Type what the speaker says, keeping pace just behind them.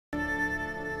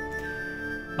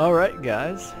Alright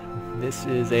guys, this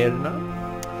is Adana,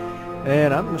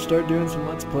 and I'm going to start doing some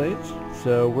Let's Plays.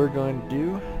 So we're going to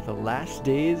do the last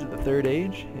days of the Third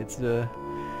Age. It's a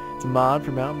mod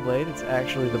for Mountain Blade. It's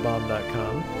actually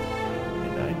thebomb.com.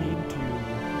 And I need to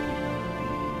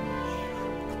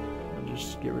I'll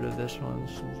just get rid of this one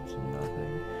since it's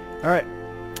nothing. Alright,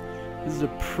 this is a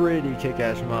pretty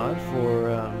kick-ass mod for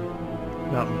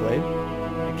Mountain Blade.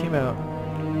 It came out,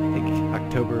 I think,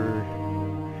 October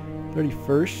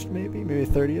 31st, maybe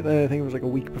 30th. I think it was like a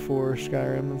week before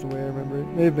Skyrim. That's the way I remember it.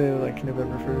 Maybe like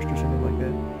November 1st or something like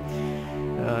that.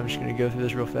 I'm just going to go through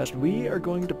this real fast. We are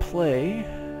going to play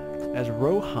as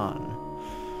Rohan.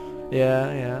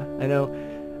 Yeah, I know.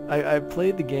 I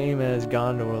played the game as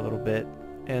Gondor a little bit,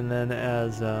 and then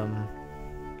as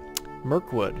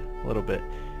Mirkwood a little bit.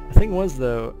 The thing was,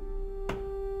 though,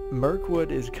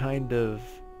 Mirkwood is kind of...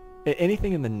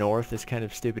 anything in the north is kind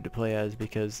of stupid to play as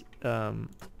because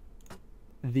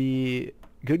the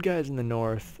good guys in the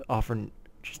north offer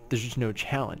there's just no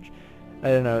challenge. I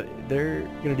don't know, they're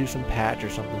gonna do some patch or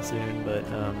something soon, but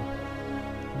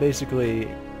basically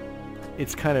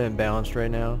it's kind of imbalanced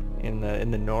right now in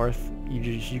the north.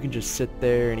 You can just sit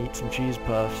there and eat some cheese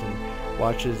puffs and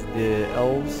watch as the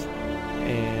elves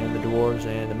and the dwarves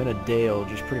and the men of Dale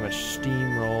just pretty much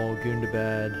steamroll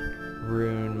Gundabad,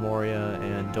 Rune, Moria,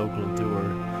 and Dol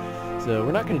Guldur. So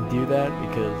we're not going to do that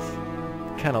because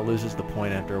it kind of loses the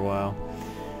point after a while.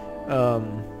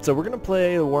 So we're going to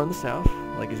play the War in the South,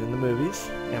 like is in the movies,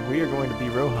 and we are going to be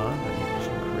Rohan, I think there's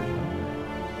some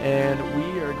charisma. And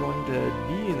we are going to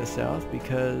be in the South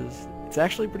because it's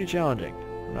actually pretty challenging.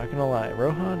 I'm not going to lie.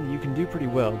 Rohan, you can do pretty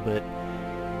well, but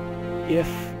if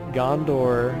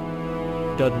Gondor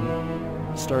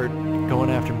doesn't start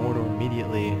going after Mordor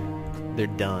immediately, they're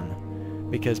done,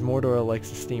 because Mordor likes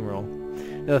to steamroll.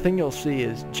 Now the thing you'll see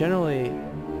is generally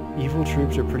evil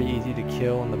troops are pretty easy to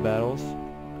kill in the battles.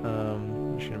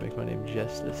 I'm just gonna make my name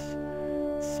Jestus.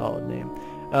 Solid name.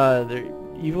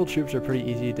 Evil troops are pretty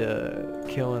easy to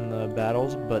kill in the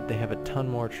battles, but they have a ton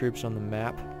more troops on the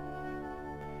map.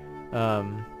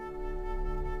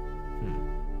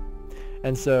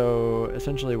 And so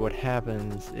essentially what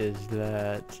happens is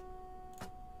that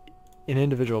in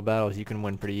individual battles you can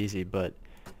win pretty easy, but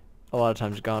a lot of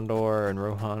times Gondor and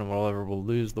Rohan and whatever will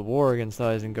lose the war against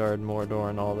Isengard, Mordor,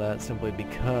 and all that simply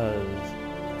because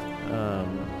I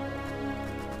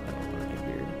don't want to get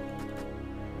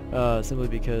weird. Simply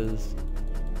because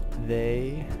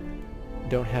they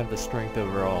don't have the strength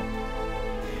overall.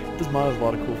 This mod has a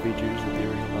lot of cool features that the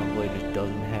original Mountain Blade just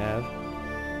doesn't have,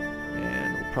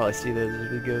 and we'll probably see those as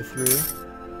we go through.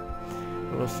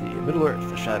 We'll see. In Middle-earth,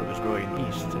 the shadow is growing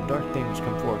east, and dark things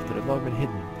come forth that have long been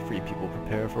hidden. Free people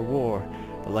prepare for war,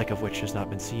 the like of which has not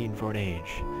been seen for an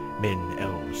age. Men,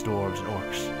 elves, dwarves, and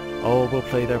orcs, all will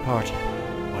play their part.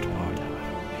 What part, however,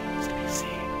 remains to be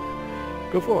seen.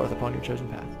 Go forth upon your chosen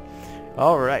path.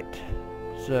 Alright,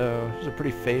 so this is a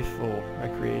pretty faithful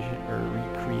recreation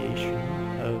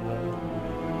of the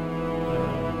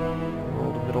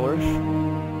world of Middle-earth.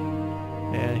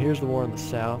 And here's the war in the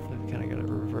south. I've kind of got it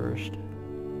reversed.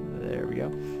 There we go.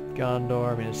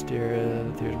 Gondor, Minas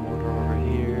Tirith, there's Mordor over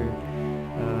here.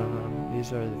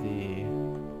 These are the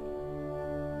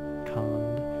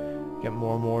Khand. Got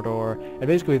more Mordor. And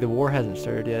basically the war hasn't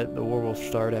started yet. The war will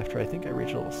start after I think I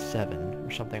reach level 7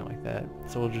 or something like that.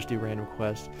 So we'll just do random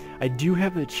quests. I do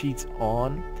have the cheats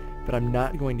on, but I'm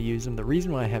not going to use them. The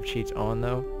reason why I have cheats on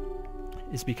though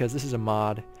is because this is a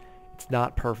mod. It's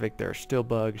not perfect. There are still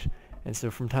bugs. And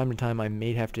so from time to time I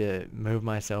may have to move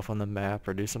myself on the map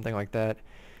or do something like that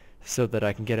so that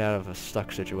I can get out of a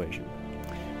stuck situation.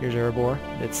 Here's Erebor.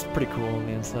 It's pretty cool on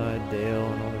the inside. Dale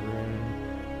and all the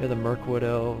Rune. They're the Mirkwood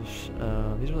elves.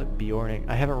 These are like Bjorning.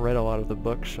 I haven't read a lot of the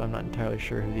books, so I'm not entirely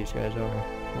sure who these guys are.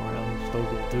 More elves, Dol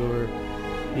Guldur.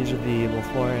 These are the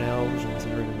Lothlorien elves, and this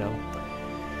is Rivendell.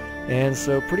 And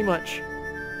so pretty much,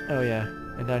 oh yeah,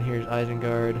 and down here is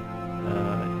Isengard,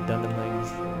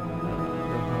 Dundanlings,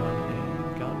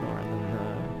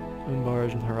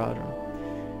 Umbars and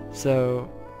Haradrim. So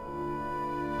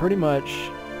pretty much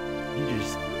you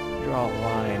just draw a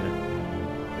line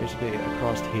basically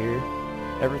across here.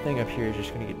 Everything up here is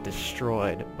just going to get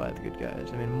destroyed by the good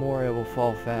guys. I mean, Moria will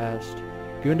fall fast.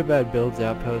 Gundabad builds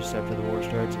outposts after the war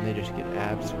starts and they just get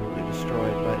absolutely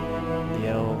destroyed by the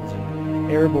elves. And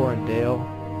Erebor and Dale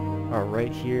are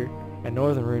right here, and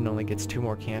Northern Rune only gets 2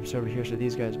 more camps over here, so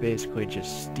these guys basically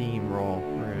just steamroll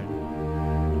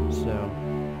Rune. So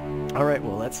alright,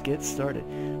 well let's get started.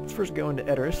 Let's first go into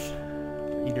Edoras.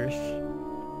 I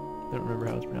don't remember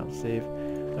how it's pronounced. Save.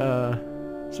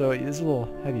 So this is a little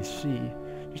heavy see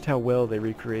just how well they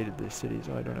recreated the cities.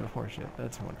 Oh, I don't have a horse yet.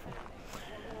 That's wonderful.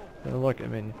 And look, I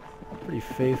mean, pretty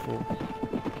faithful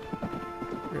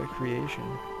recreation.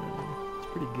 It's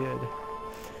pretty good.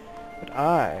 But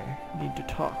I need to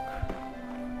talk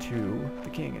to the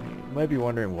king, and you might be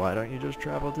wondering, why don't you just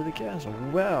travel to the castle?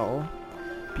 Well,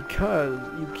 because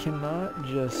you cannot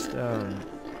just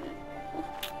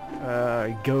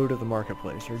go to the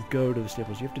marketplace or go to the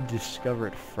stables. You have to discover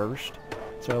it first.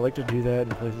 So I like to do that in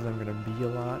places I'm going to be a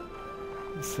lot.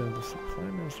 So the supply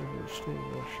master for the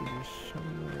stable should be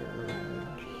somewhere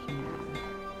around here.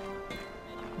 I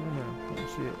don't know, I don't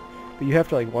see it. But you have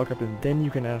to like walk up and then you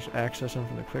can access them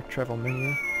from the quick travel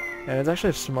menu. And it's actually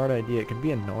a smart idea. It can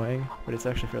be annoying, but it's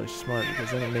actually fairly smart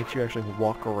because then it makes you actually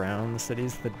walk around the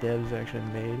cities the devs actually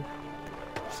made.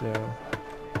 So,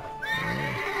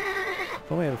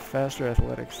 if only I had faster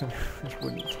athletics, then this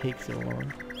wouldn't take so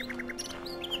long.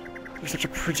 It's such a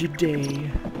pretty day.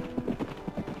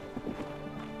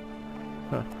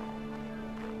 Huh.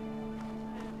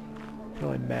 I can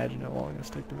only imagine how long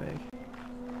this took to make.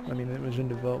 I mean, it was in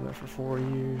development for 4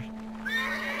 years.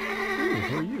 Ooh,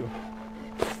 who are you?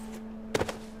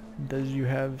 Does you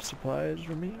have supplies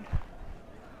for me?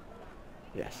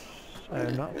 Yes. I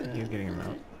am not thinking of getting them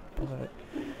out, but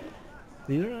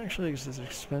these aren't actually as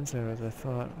expensive as I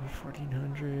thought.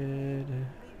 1,400.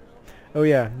 Oh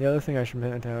yeah, the other thing I should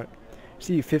point out.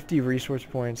 See, 50 resource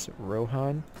points,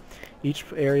 Rohan. Each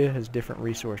area has different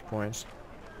resource points.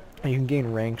 And you can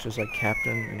gain ranks as like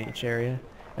captain in each area,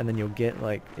 and then you'll get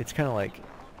like, it's kind of like,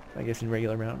 I guess in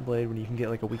regular Mountain Blade, when you can get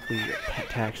like a weekly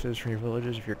taxes from your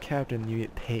villages. If you're captain, you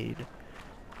get paid.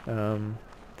 And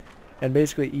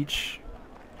basically each,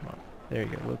 come on, there you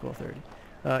go, local 30.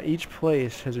 Each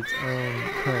place has its own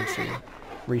currency,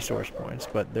 resource points,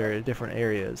 but they're in different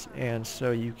areas, and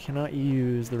so you cannot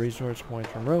use the resource points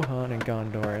from Rohan and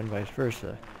Gondor and vice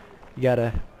versa. You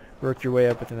gotta work your way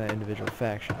up within that individual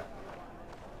faction.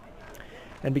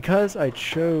 And because I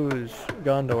chose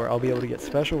Gondor, I'll be able to get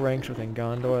special ranks within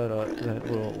Gondor that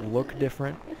will look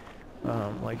different.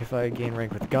 Like if I gain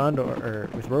rank with Gondor, or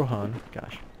with Rohan,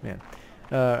 gosh, man.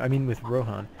 I mean with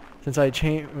Rohan. Since I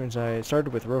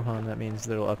started with Rohan, that means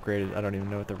that it'll upgrade it. I don't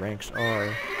even know what the ranks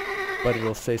are, but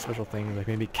it'll say special things like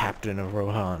maybe Captain of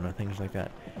Rohan or things like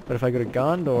that. But if I go to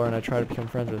Gondor and I try to become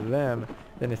friends with them,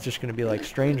 then it's just going to be like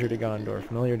Stranger to Gondor,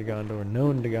 Familiar to Gondor,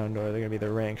 Known to Gondor. They're going to be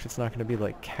their ranks. It's not going to be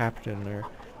like Captain or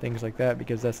things like that,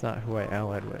 because that's not who I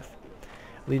allied with.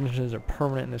 Allegiances are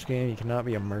permanent in this game. You cannot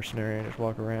be a mercenary and just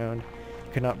walk around.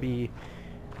 You cannot be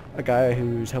a guy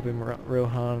who's helping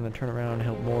Rohan and then turn around and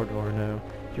help Mordor. No.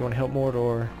 If you want to help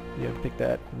Mordor, you have to pick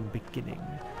that in the beginning.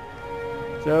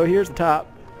 So here's the top.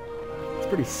 It's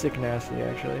pretty sick nasty,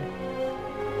 actually.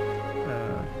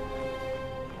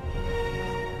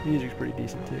 Music's pretty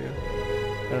decent too. I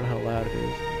don't know how loud it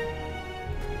is.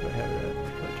 But I have it at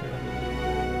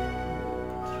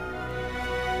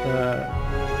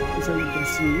so you can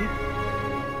see,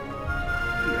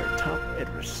 we are top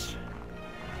Edris.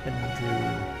 And I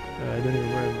don't even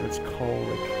remember what it's called,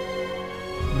 like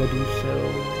Medusa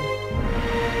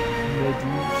the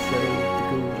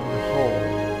Golden Hall.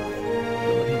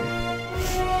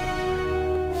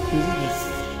 This is just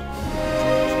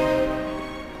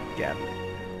gambling.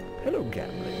 Hello,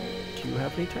 gambling. Do you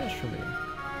have any tasks for me?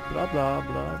 Blah blah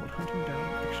blah. While hunting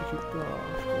down, execute blah.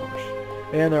 Of course.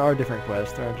 And there are different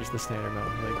quests. There aren't just the standard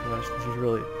Mountain Blade quests. This is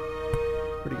really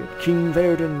pretty good. King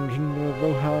Theoden, King of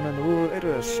Rohan, and the ruler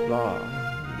Idris. Blah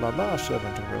blah blah.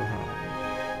 Servant of Rohan.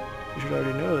 You should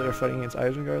already know that they're fighting against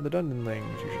Isengard the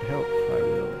Dundenlings. You should help. I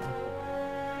will.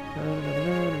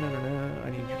 I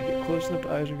need you to get close enough to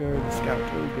Isengard and scout.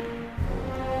 Oh, goody.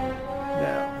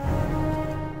 Now,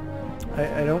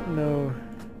 I don't know.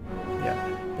 Yeah,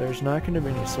 there's not going to be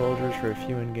any soldiers for a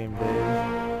few in-game days.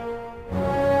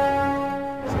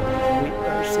 So let's wait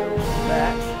ourselves for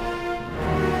that.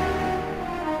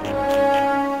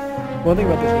 One thing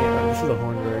about this game, this is a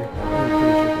Hornburg.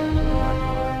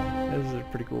 This is a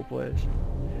pretty cool place.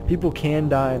 People can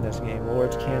die in this game.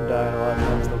 Lords can die, and a lot of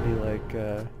times they'll be like,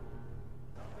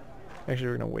 actually,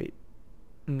 we're gonna wait.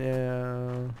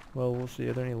 No. Well, we'll see.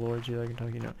 Are there any lords here that I can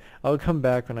talk to? No. I'll come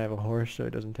back when I have a horse, so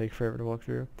it doesn't take forever to walk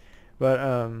through. But,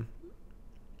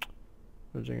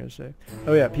 what was I gonna say?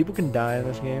 Oh yeah, people can die in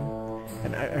this game.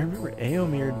 And I remember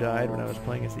Éomer died when I was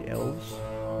playing as the elves.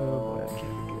 Oh boy, that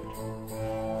can't be good.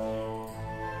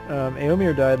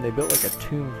 Éomer died and they built like a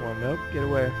tomb for him. Nope, get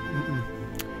away.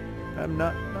 I'm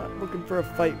not looking for a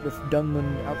fight with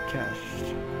Dunland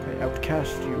outcasts. I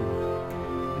outcast you.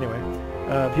 Anyway,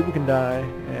 people can die,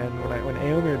 and when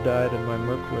Éomer died in my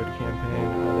Mirkwood campaign,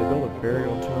 they built a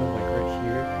burial tomb like right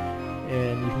here,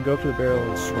 and you can go up to the burial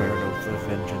and swear an oath of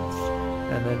vengeance,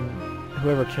 and then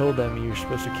whoever killed them, you're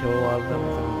supposed to kill a lot of them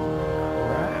with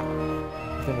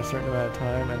within a certain amount of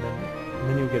time, and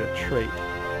then you'll get a trait.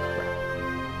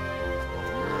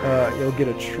 You'll get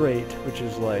a trait, which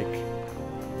is like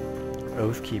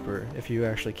Oath Keeper, if you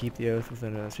actually keep the oath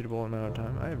within a suitable amount of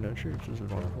time. I have no troops, this is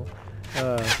wonderful.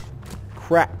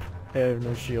 Crap! I have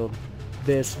no shield.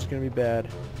 This is gonna be bad.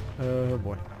 Oh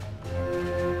boy.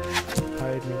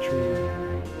 Hide me tree.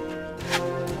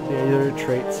 Yeah, these are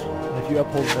traits. And if you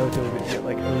uphold an oath, you'll get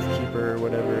like Oath Keeper or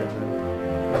whatever, and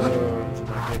then this is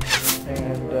not good.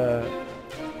 And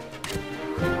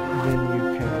then you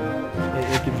can,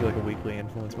 it gives you like a weekly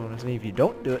influence bonus. And if you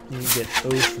don't do it, you get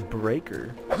Oath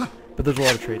Breaker. But there's a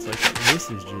lot of traits like that. And this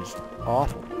is just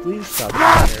awful. Please stop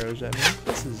shooting arrows at me.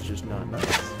 This is just not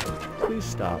nice. Please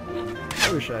stop.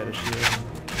 I wish I had a shield.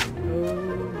 Oh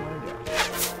my god.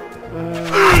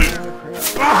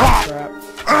 Crap.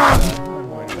 I'm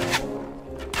going down.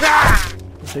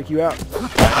 I'll take you out.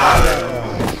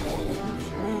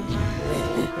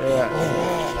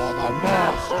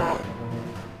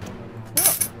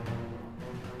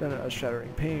 Done it,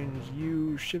 shattering pains.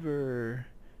 You shiver.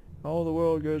 All the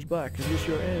world goes black. Is this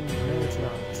your end? No, it's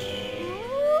not.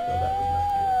 Well, that was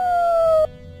not good.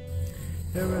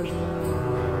 There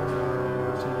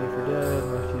was you for dead,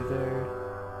 left you there.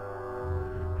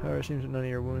 However, it seems that none of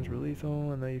your wounds were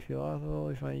lethal, and though you feel awful,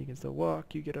 you find you can still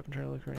walk. You get up and try to look for